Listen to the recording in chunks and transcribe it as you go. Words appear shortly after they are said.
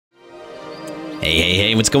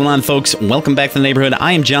Hey, what's going on, folks? Welcome back to the neighborhood.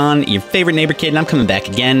 I am John, your favorite neighbor kid, and I'm coming back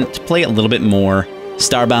again to play a little bit more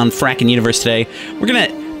Starbound Frackin Universe today. We're gonna,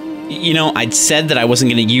 you know, I'd said that I wasn't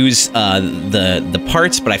gonna use the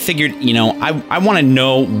parts, but I figured, you know, I want to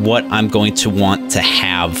know what I'm going to want to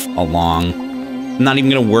have along. I'm not even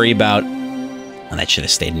gonna worry about, well, that should have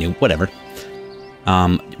stayed new, whatever.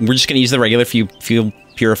 We're just gonna use the regular fuel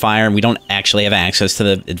purifier, and we don't actually have access to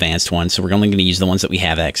the advanced one, so we're only gonna use the ones that we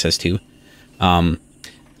have access to. We're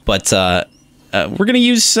gonna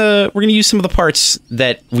use some of the parts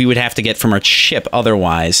that we would have to get from our ship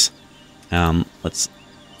otherwise. Let's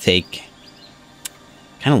take.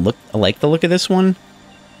 Kind of I like the look of this one,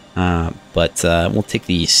 but we'll take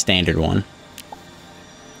the standard one.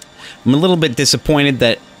 I'm a little bit disappointed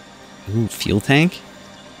that. Ooh, fuel tank.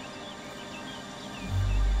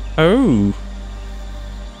 Oh.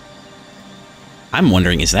 I'm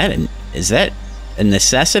wondering, is that a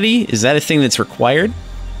necessity? Is that a thing that's required?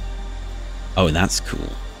 Oh, that's cool.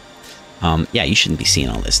 Yeah, you shouldn't be seeing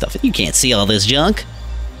all this stuff. You can't see all this junk.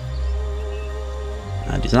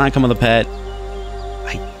 Does not come with a pet.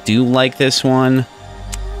 I do like this one.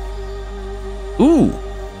 Ooh.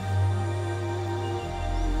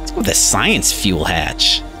 Let's go with the science fuel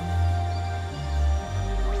hatch.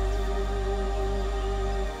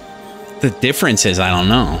 The difference is, I don't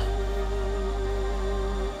know.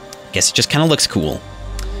 Guess it just kind of looks cool.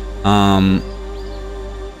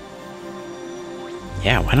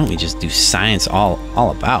 Yeah, why don't we just do science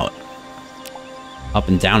all about? Up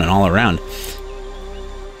and down and all around.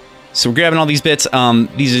 So we're grabbing all these bits.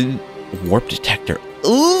 These are warp detector.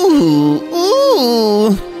 Ooh.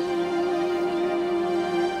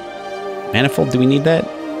 Manifold, do we need that?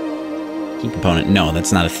 Key component. No,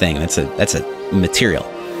 that's not a thing. That's a material.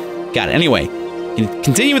 Got it. Anyway,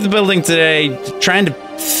 continue with the building today, trying to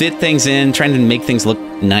fit things in, trying to make things look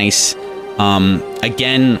nice.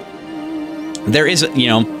 Again, there is, you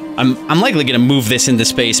know, I'm likely going to move this into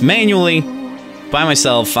space manually by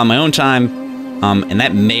myself on my own time, and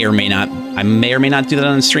that may or may not, I may or may not do that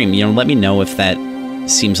on the stream. You know, let me know if that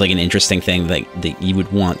seems like an interesting thing that you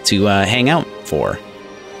would want to hang out for.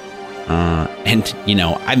 And you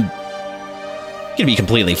know, I'm gonna be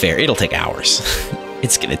completely fair. It'll take hours.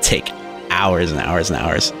 It's gonna take hours and hours and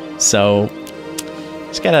hours. So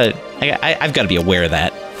just gotta, I've got to be aware of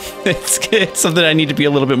that. It's something I need to be a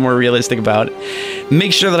little bit more realistic about.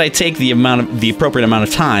 Make sure that I take the appropriate amount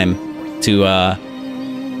of time to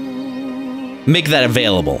make that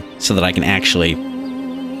available so that I can actually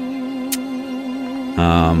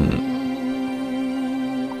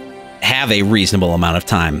have a reasonable amount of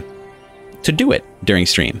time to do it during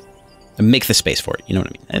stream and make the space for it. You know what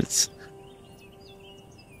I mean?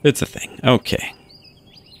 It's a thing. Okay.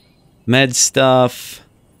 Med stuff.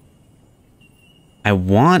 I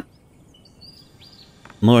want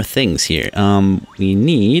more things here. We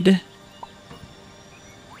need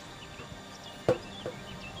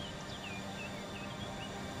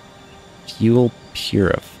fuel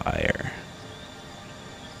purifier.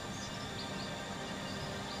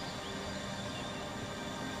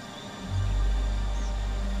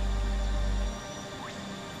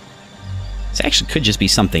 This actually could just be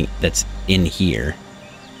something that's in here,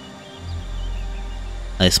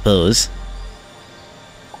 I suppose.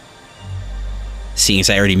 Seeing as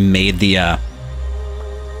I already made the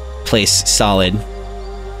place solid.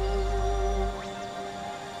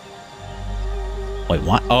 Wait,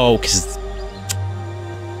 what? Oh, because it's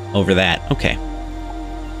over that. Okay.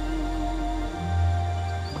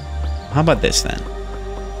 How about this then?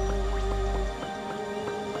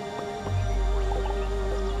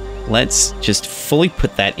 Let's just fully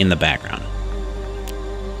put that in the background.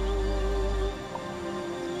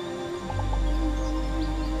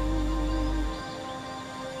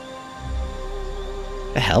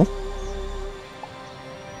 The hell?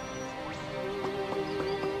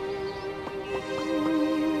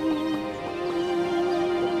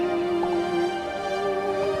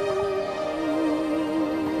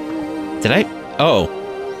 Did I? Oh.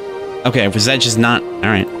 Okay, was that just not?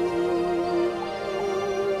 Alright.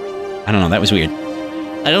 I don't know, that was weird.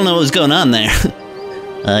 I don't know what was going on there.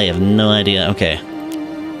 I have no idea. Okay.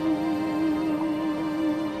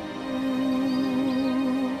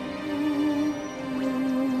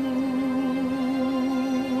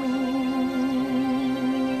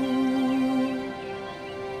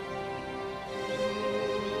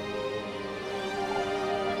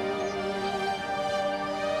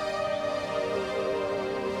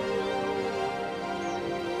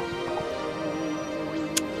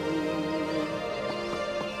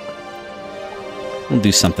 We'll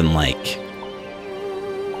do something like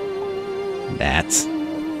that.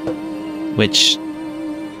 which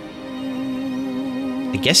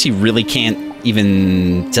I guess you really can't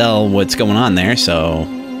even tell what's going on there, so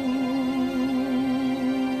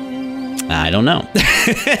I don't know.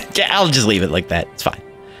 I'll just leave it like that. It's fine.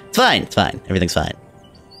 It's fine. It's fine. Everything's fine.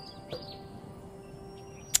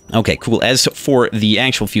 Okay, cool. As for the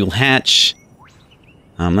actual fuel hatch,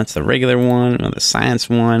 that's the regular one, or the science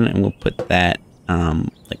one, and we'll put that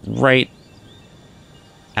like right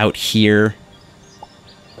out here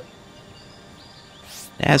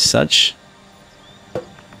as such.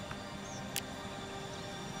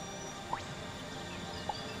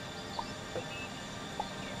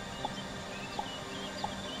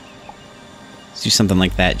 Let's do something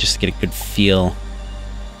like that just to get a good feel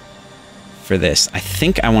for this. I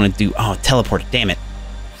think I want to do... Oh, teleport. Damn it.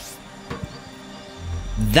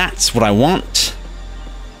 That's what I want.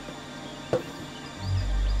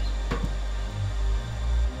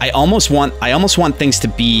 I almost want things to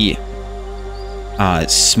be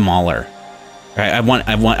smaller. Right?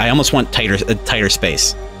 I almost want tighter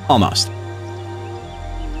space. Almost.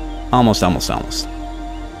 Almost.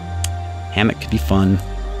 Hammock could be fun.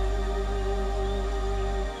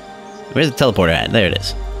 Where's the teleporter at? There it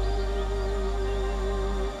is.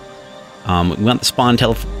 We want the spawn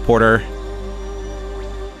teleporter.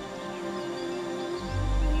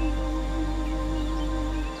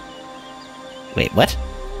 Wait, what?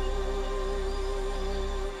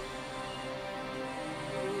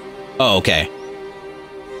 Oh, okay.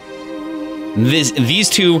 These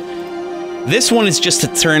two... This one is just to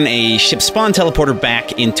turn a ship spawn teleporter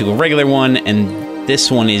back into a regular one, and this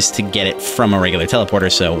one is to get it from a regular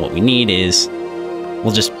teleporter, so what we need is...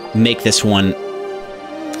 We'll just make this one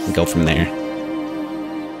and go from there.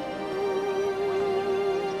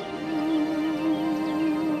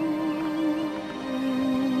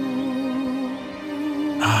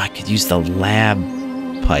 Oh, I could use the lab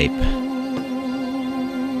pipe.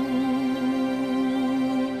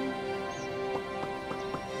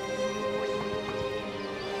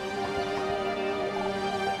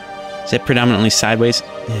 Is it predominantly sideways?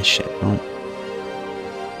 Yeah, shit. Oh.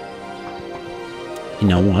 You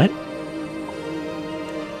know what?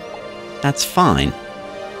 That's fine.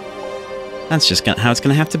 That's just how it's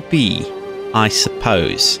gonna have to be, I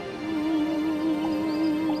suppose.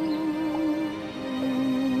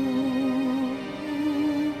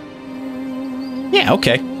 Yeah,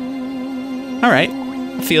 okay. Alright.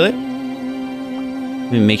 I feel it.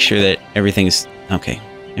 Let me make sure that everything's... Okay.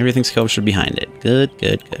 Everything's kosher behind it. Good,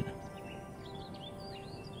 good, good.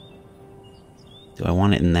 Do I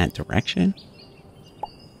want it in that direction?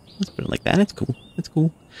 Let's put it like that. That's cool. That's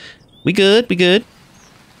cool. We good. We good.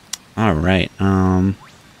 All right.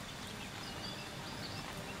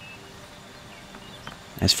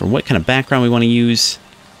 As for what kind of background we want to use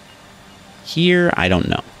here, I don't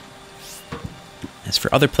know. As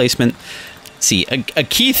for other placement, let's see, a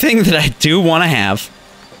key thing that I do want to have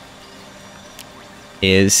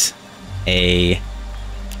is a...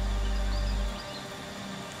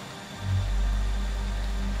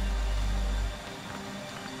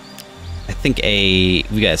 I think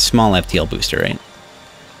we got a small FTL booster, right?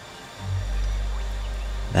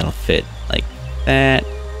 That'll fit like that.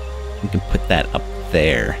 We can put that up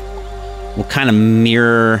there. We'll kind of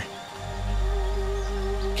mirror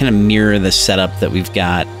the setup that we've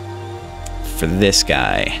got for this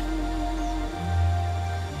guy.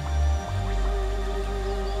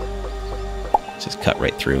 Just cut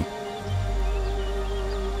right through.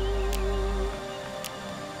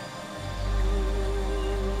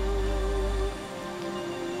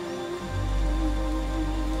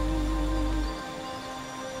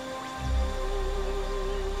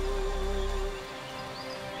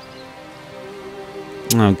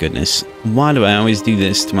 Oh goodness, why do I always do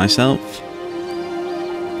this to myself?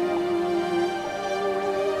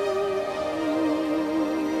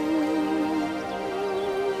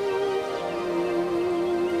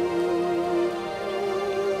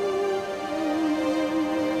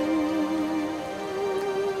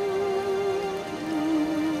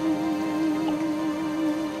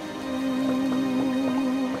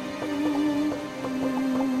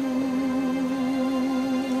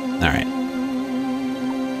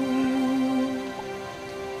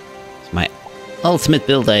 Ultimate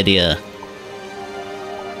build idea.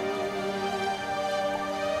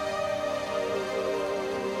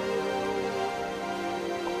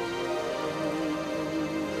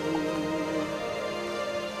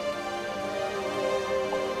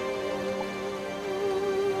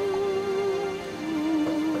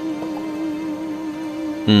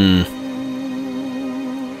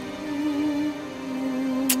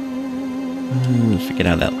 Forget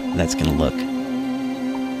how that's gonna look.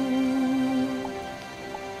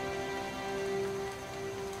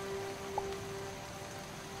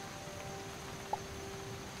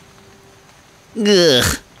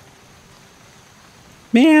 Ugh.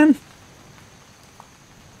 Man.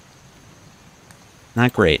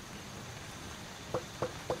 Not great.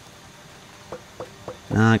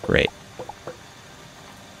 Not great.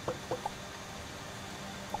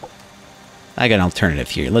 I got an alternative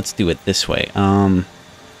here. Let's do it this way.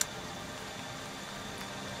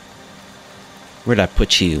 Where'd I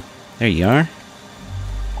put you? There you are.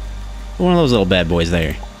 One of those little bad boys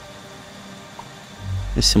there.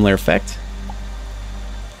 A similar effect.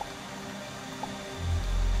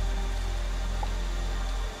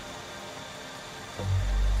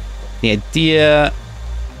 The idea...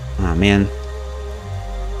 Oh, man.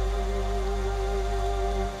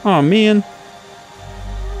 Oh, man.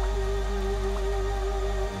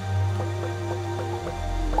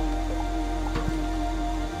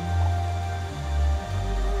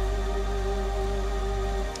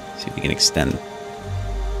 See if we can extend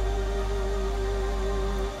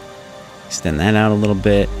that out a little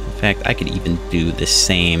bit. In fact, I could even do the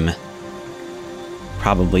same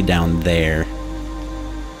probably down there.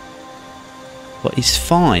 But it's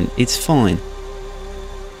fine. It's fine.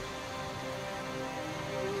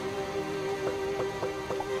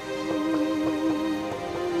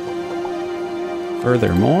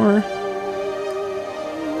 Furthermore,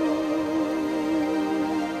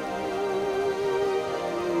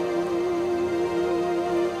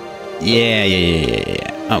 yeah.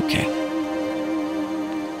 Okay.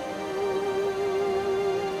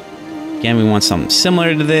 Again, we want something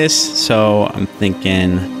similar to this, so I'm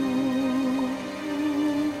thinking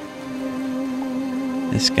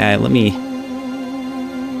this guy, let me...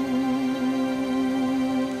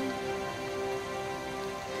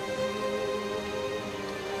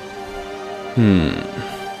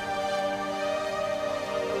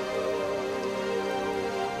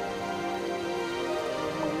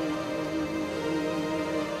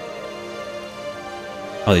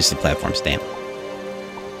 Oh, these are the platforms, damn.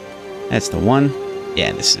 That's the one.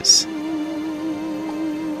 Yeah, this is...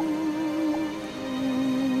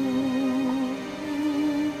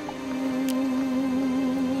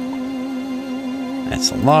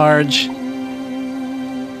 That's a large.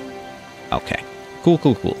 Okay. Cool.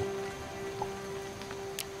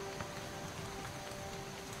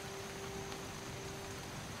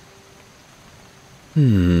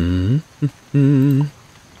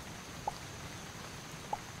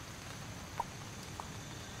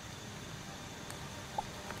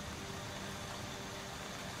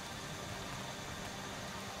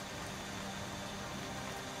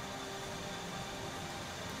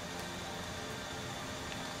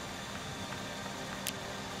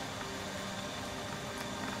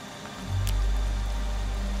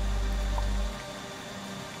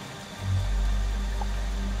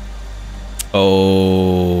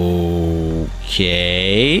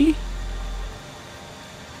 Okay.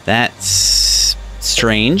 That's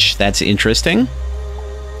strange. That's interesting.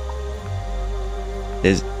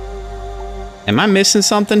 Am I missing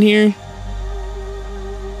something here?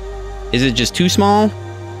 Is it just too small?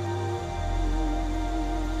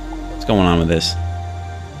 What's going on with this?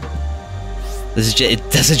 Does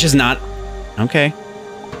it just not... Okay.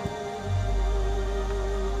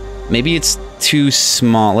 Maybe it's too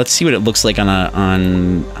small. Let's see what it looks like on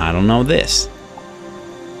I don't know, this.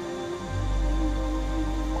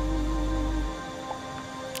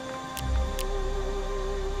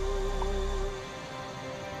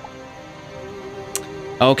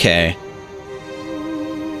 Okay.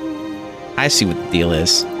 I see what the deal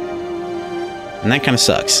is. And that kind of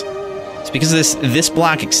sucks. It's because this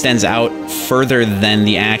block extends out further than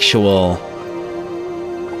the actual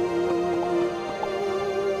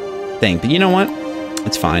thing. But you know what?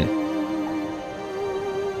 It's fine.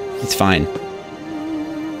 It's fine.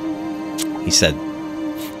 He said,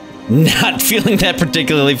 not feeling that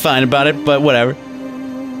particularly fine about it, but whatever.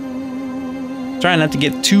 Trying not to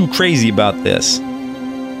get too crazy about this.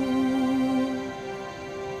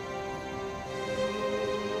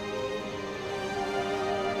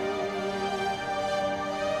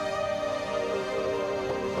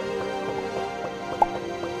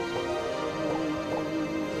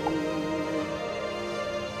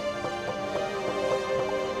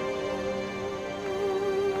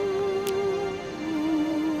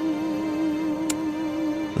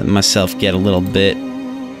 Let myself get a little bit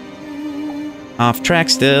off track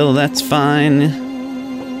still, that's fine.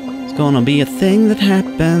 It's gonna be a thing that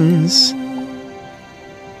happens. Is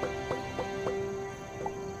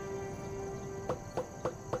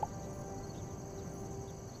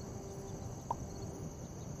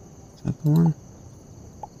that the one?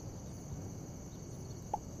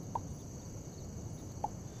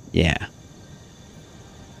 Yeah.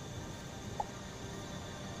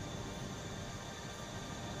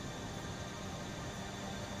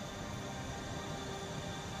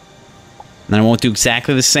 And I won't do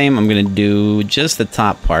exactly the same. I'm going to do just the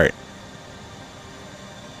top part.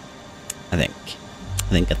 I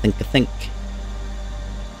think.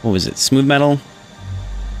 What was it? Smooth metal?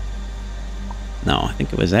 No, I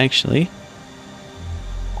think it was actually...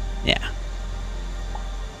 Yeah.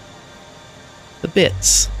 The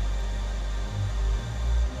bits.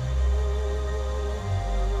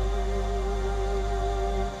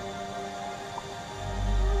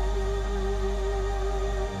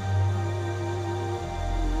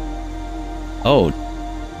 Oh.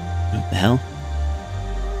 What the hell?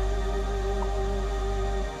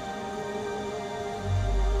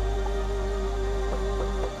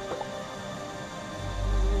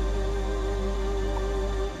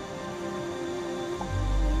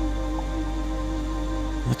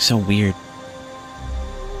 Looks so weird.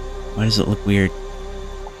 Why does it look weird?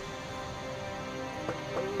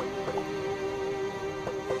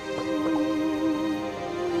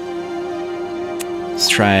 Let's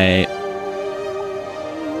try...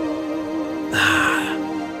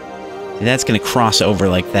 See, that's gonna cross over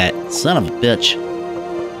like that. Son of a bitch.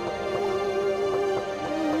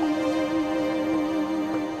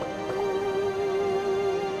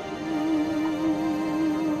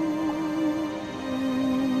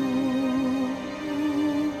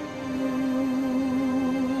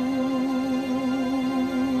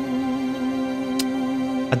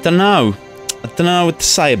 I don't know what to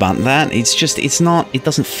say about that. It's just, it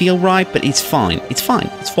doesn't feel right, but it's fine. It's fine.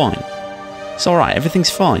 It's alright, everything's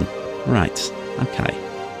fine. Right, okay.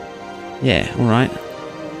 Yeah, alright.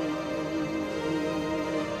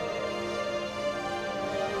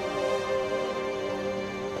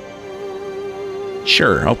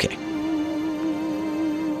 Sure, okay.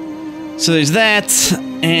 So there's that,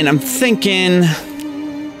 and I'm thinking...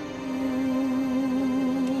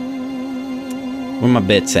 Where my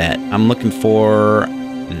bits at? I'm looking for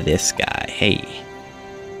this guy. Hey.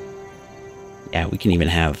 Yeah, we can even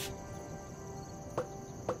have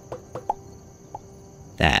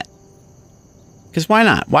that. Because why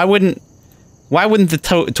not? Why wouldn't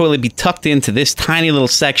the toilet be tucked into this tiny little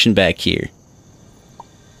section back here?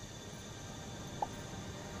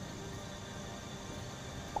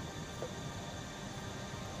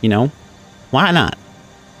 You know? Why not?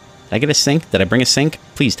 Did I get a sink? Did I bring a sink?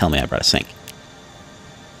 Please tell me I brought a sink.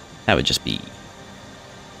 That would just be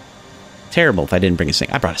terrible if I didn't bring a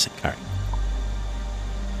sink. I brought a sink. All right.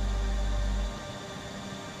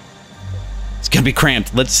 It's gonna be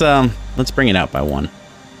cramped. Let's bring it out by one.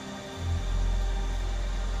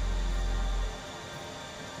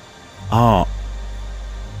 Oh,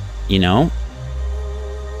 you know,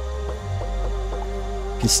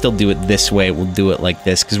 we can still do it this way. We'll do it like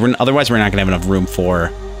this because otherwise we're not gonna have enough room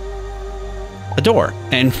for a door,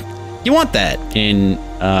 and you want that in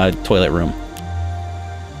toilet room.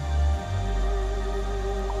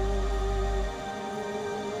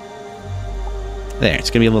 There, it's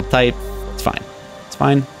gonna be a little tight. It's fine. It's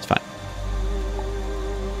fine. It's fine.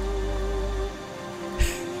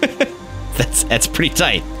 That's pretty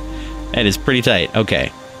tight. That is pretty tight.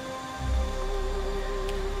 Okay.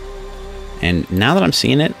 And now that I'm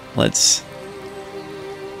seeing it, let's...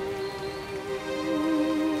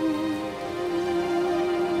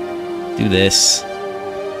 do this.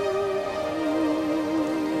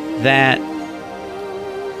 That.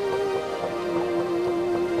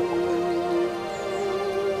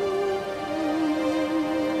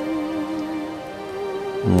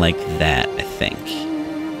 Like that, I think.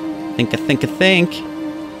 I think.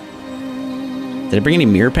 Did I bring any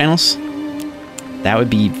mirror panels? That would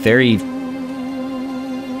be very...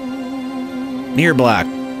 Mirror block.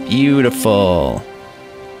 Beautiful.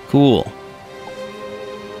 Cool.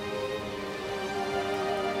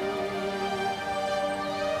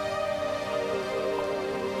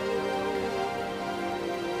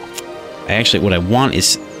 Actually, what I want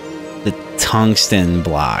is the tungsten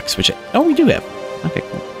blocks, which oh, we do have. Okay,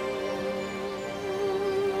 cool.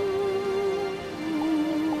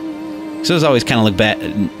 So those always kind of look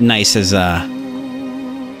nice as a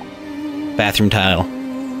bathroom tile,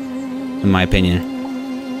 in my opinion.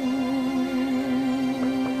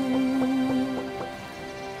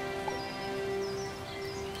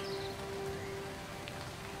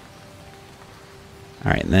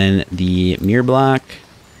 All right, then the mirror block.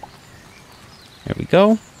 There we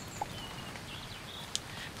go.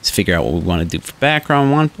 Let's figure out what we want to do for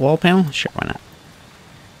background wall panel. Sure, why not?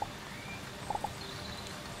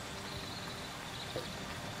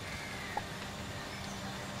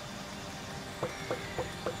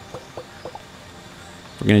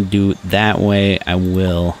 If we're going to do it that way, I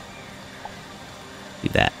will do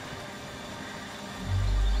that.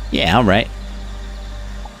 Yeah, all right.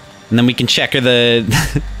 And then we can checker the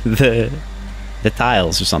the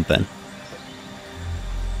tiles or something.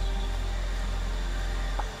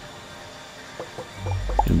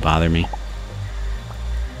 Didn't bother me.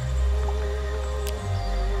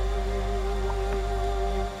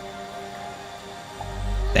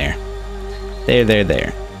 There.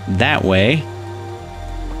 There. That way,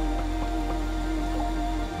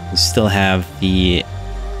 we still have the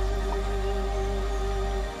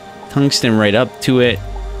tungsten right up to it.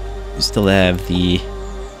 We still have the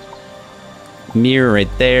mirror right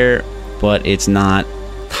there, but it's not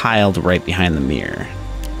tiled right behind the mirror.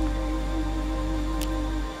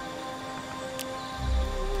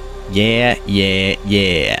 Yeah.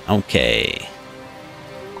 Okay.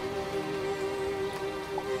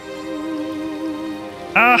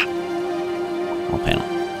 Ah! Wall panel.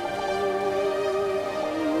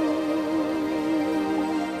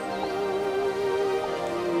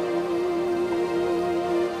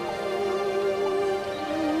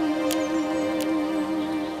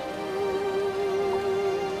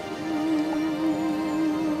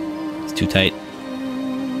 It's too tight.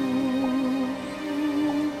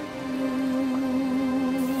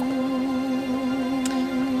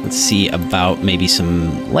 Let's see about maybe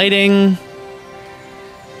some lighting.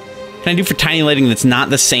 Can I do for tiny lighting that's not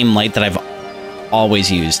the same light that I've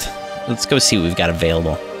always used? Let's go see what we've got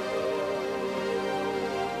available.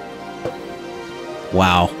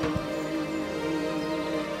 Wow.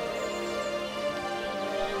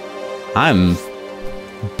 I'm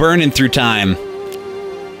burning through time.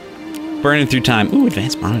 Ooh,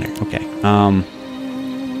 advanced monitor. Okay. Kind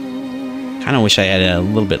of wish I had a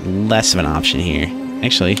little bit less of an option here.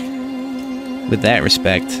 Actually, with that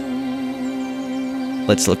respect,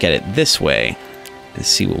 let's look at it this way and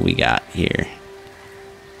see what we got here.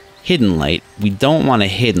 Hidden light. We don't want a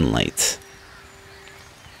hidden light.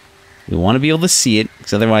 We want to be able to see it,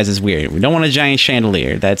 because otherwise it's weird. We don't want a giant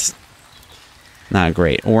chandelier. That's not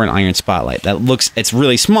great. Or an iron spotlight. That looks, it's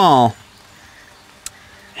really small.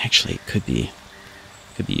 Actually, it could be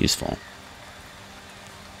useful.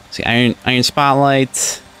 See, iron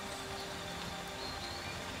spotlight.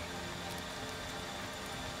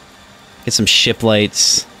 Get some ship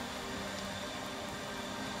lights.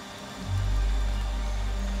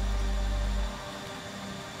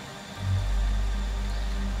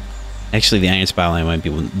 Actually, the iron spotlight might be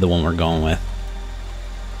the one we're going with.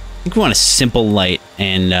 I think we want a simple light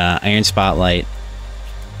and iron spotlight.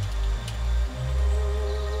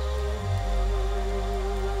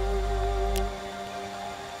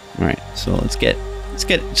 All right, so let's get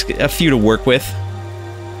a few to work with.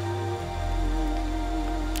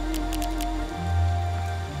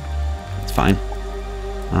 It's fine.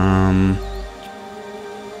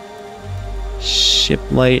 Ship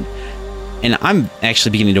light. And I'm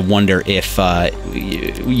actually beginning to wonder if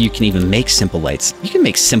you can even make simple lights. You can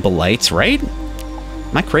make simple lights, right?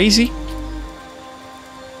 Am I crazy?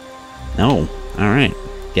 No. All right.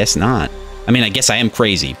 Guess not. I mean, I guess I am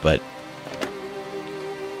crazy, but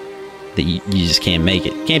that you just can't make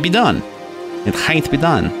it. Can't be done. It can't be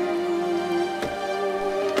done.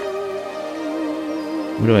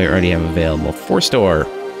 What do I already have available? 4-store.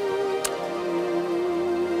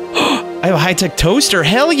 I have a high-tech toaster.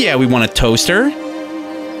 Hell yeah, we want a toaster.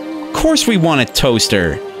 Of course we want a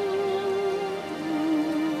toaster.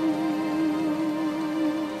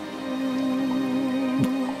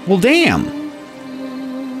 Well, damn.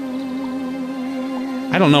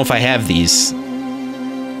 I don't know if I have these,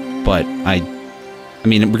 but I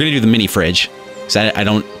mean, we're gonna do the mini fridge because I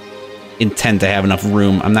don't intend to have enough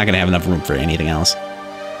room. I'm not gonna have enough room for anything else.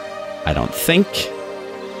 I don't think.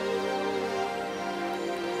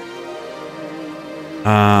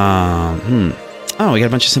 Oh, we got a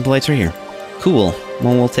bunch of simple lights right here. Cool.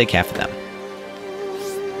 Well, we'll take half of them.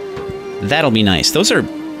 That'll be nice. Those are...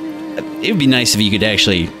 It would be nice if you could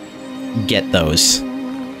actually get those.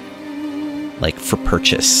 Like, for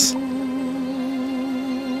purchase.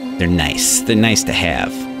 They're nice. They're nice to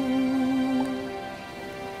have.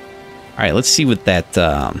 Alright, let's see what that,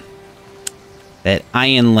 that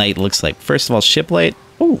iron light looks like. First of all, ship light.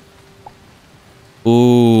 Ooh.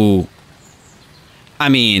 Ooh. I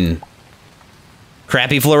mean,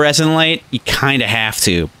 crappy fluorescent light, you kind of have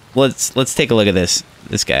to. Let's take a look at this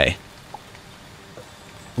guy.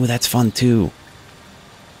 Ooh, that's fun too.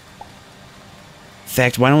 In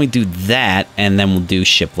fact, why don't we do that and then we'll do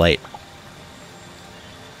ship light.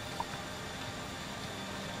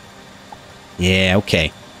 Yeah,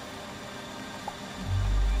 okay.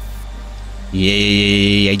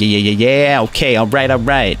 Yeah, okay, all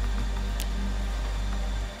right.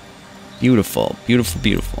 Beautiful, beautiful,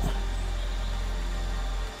 beautiful.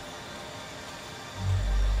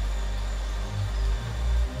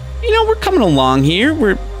 know, we're coming along here.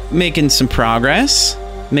 We're making some progress.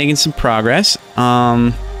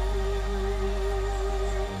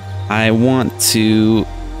 I want to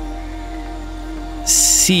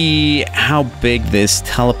see how big this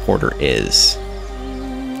teleporter is.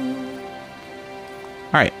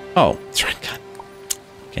 All right. Oh, that's right. God.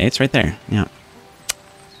 Okay, it's right there. Yeah.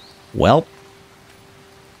 Well,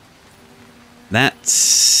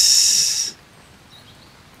 that's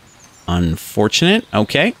unfortunate.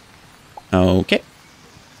 Okay. Okay.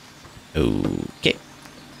 Okay.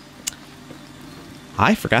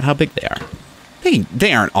 I forgot how big they are.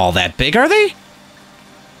 They aren't all that big, are they?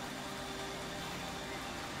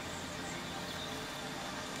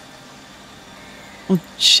 Oh,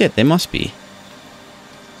 shit, they must be.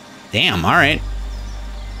 Damn, alright.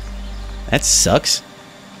 That sucks.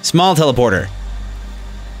 Small teleporter.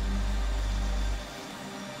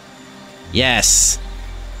 Yes.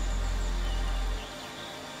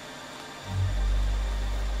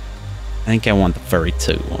 I think I want the furry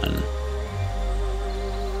 2 one.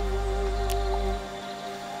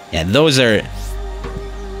 Yeah,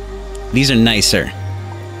 these are nicer.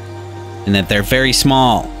 And that they're very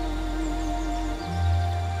small.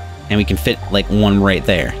 And we can fit, like, one right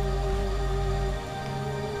there.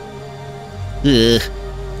 Ugh.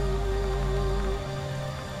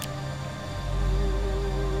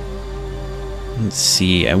 Let's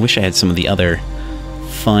see, I wish I had some of the other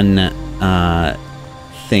fun,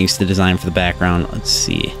 things to design for the background. Let's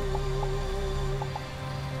see.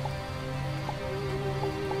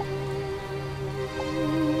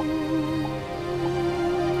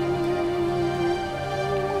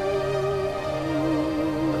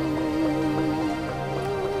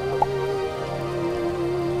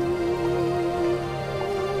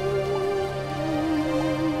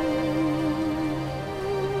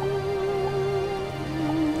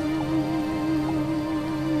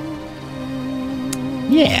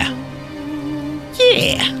 Yeah.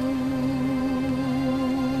 Yeah.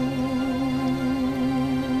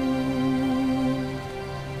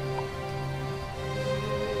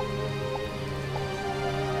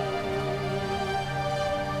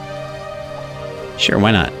 Sure,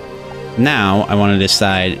 why not? Now, I want to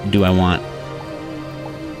decide, do I want...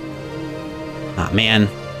 Ah, man.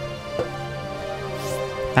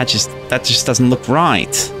 That just doesn't look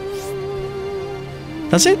right.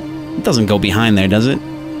 Does it? It doesn't go behind there, does it?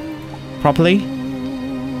 Properly?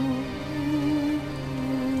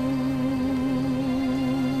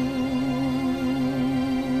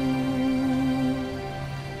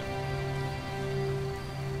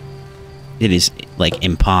 It is, like,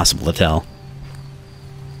 impossible to tell.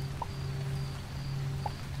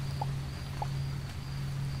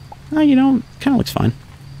 Oh, you know, it kind of looks fine.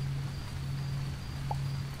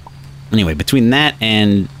 Anyway, between that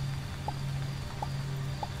and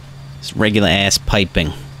just regular ass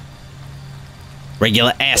piping.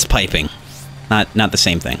 Regular ass piping. Not the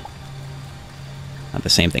same thing. Not the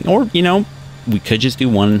same thing. Or, you know, we could just do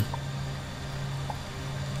one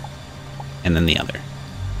and then the other.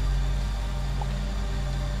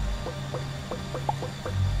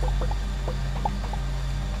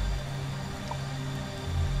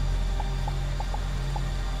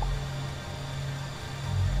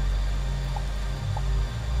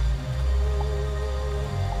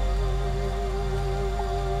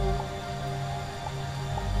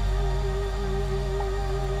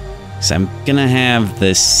 So I'm gonna have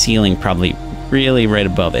the ceiling probably really right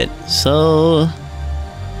above it. So...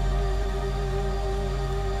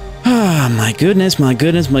 Ah, my goodness, my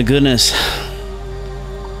goodness, my goodness.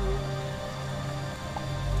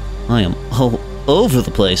 I am all over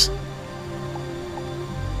the place.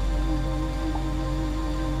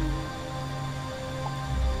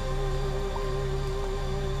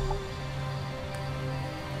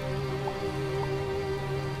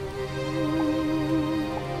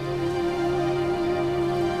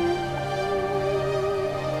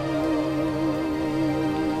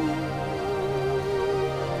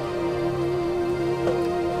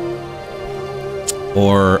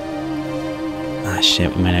 Or, ah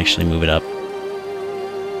shit, we might actually move it up.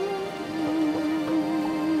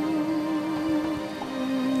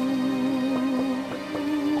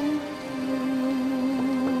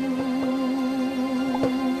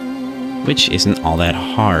 Which isn't all that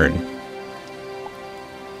hard.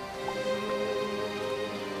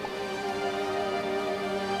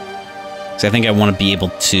 Because I think I want to be able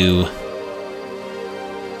to...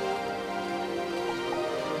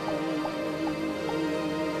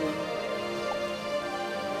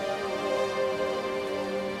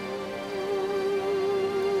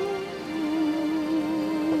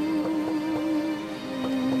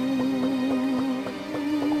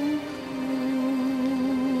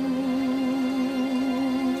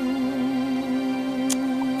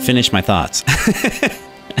 finish my thoughts.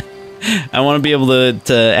 I want to be able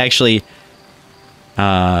to actually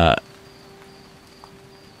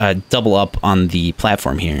double up on the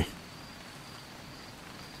platform here.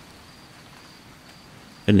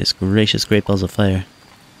 Goodness gracious, great balls of fire.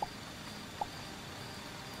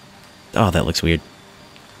 Oh, that looks weird.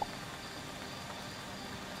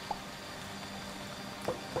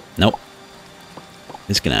 Nope.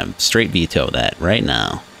 Just gonna straight veto that right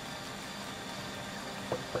now.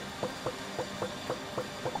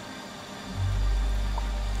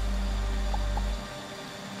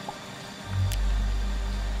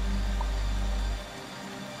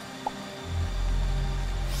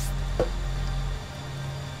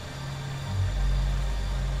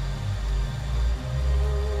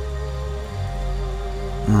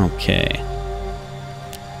 Okay.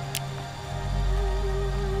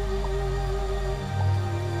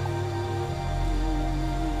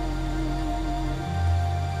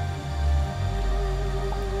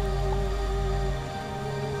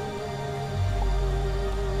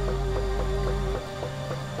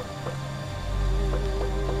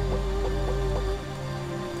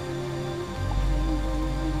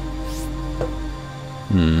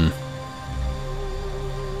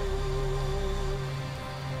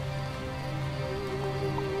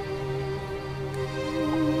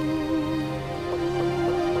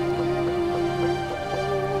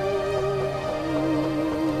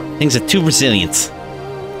 Things are too resilient.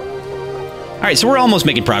 Alright, so we're almost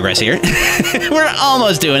making progress here. We're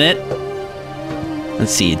almost doing it.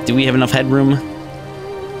 Let's see, do we have enough headroom?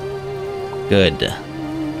 Good.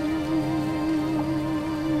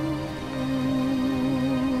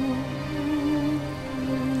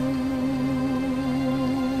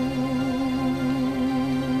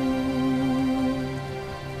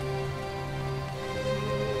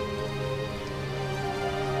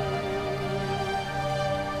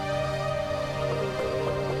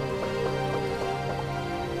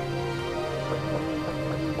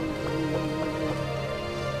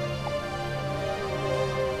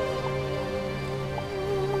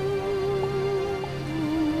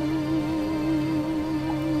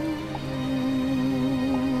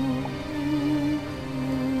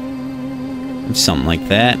 Something like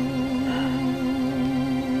that.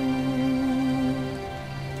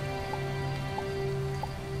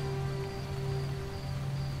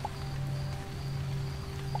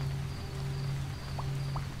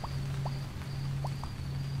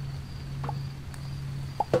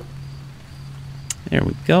 There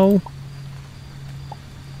we go.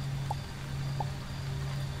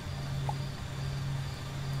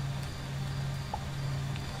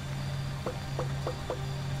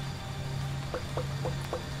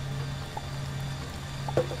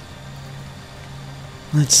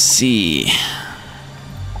 Let's see.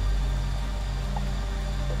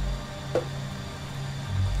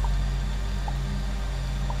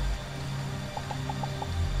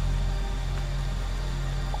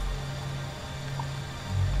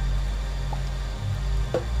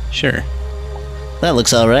 Sure. That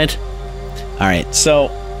looks all right. All right,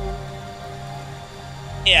 so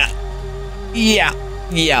yeah.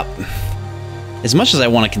 As much as I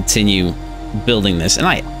want to continue building this, and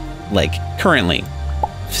I like currently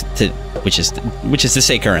which is to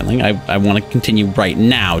say currently, I want to continue right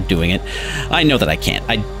now doing it. I know that I can't.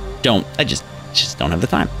 I just don't have the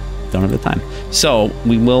time. Don't have the time. So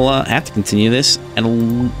we will have to continue this at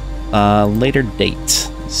a later date.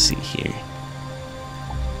 Let's see here.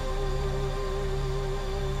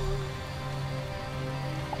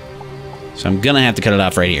 So I'm gonna have to cut it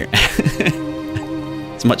off right here.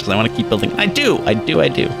 As much as I want to keep building, I do. I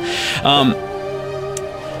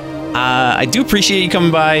do appreciate you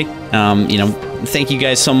coming by. You know, thank you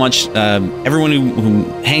guys so much. Everyone who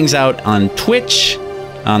hangs out on Twitch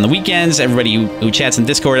on the weekends, everybody who chats in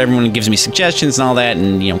Discord, everyone who gives me suggestions and all that,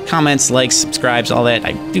 and you know, comments, likes, subscribes, all that.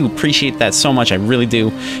 I do appreciate that so much. I really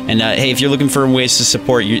do. And hey, if you're looking for ways to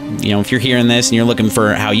support, you know, if you're hearing this and you're looking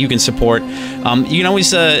for how you can support, you can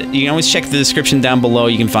always check the description down below.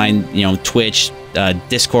 You can find, you know, Twitch,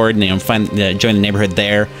 Discord, and, you know, find join the neighborhood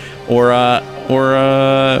there, or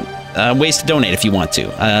ways to donate if you want to.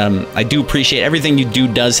 I do appreciate everything you do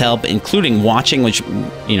does help, including watching, which,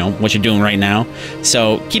 you know, what you're doing right now.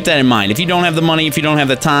 So keep that in mind. If you don't have the money, if you don't have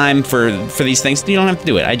the time for these things, you don't have to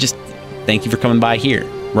do it. I just thank you for coming by here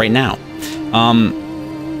right now.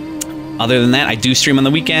 Other than that, I do stream on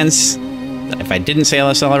the weekends. If I didn't say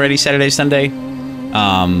this already, Saturday, Sunday,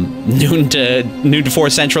 noon to 4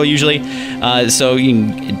 Central usually. So you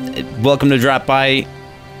can, welcome to drop by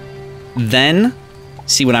then.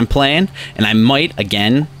 See what I'm playing, and I might,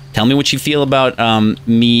 again, tell me what you feel about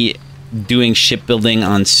me doing shipbuilding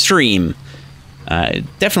on stream.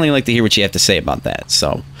 Definitely like to hear what you have to say about that.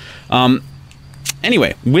 So,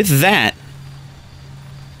 anyway, with that,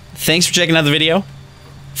 thanks for checking out the video.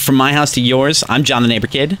 From my house to yours, I'm John the Neighbor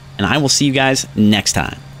Kid, and I will see you guys next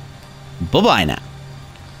time. Bye-bye now.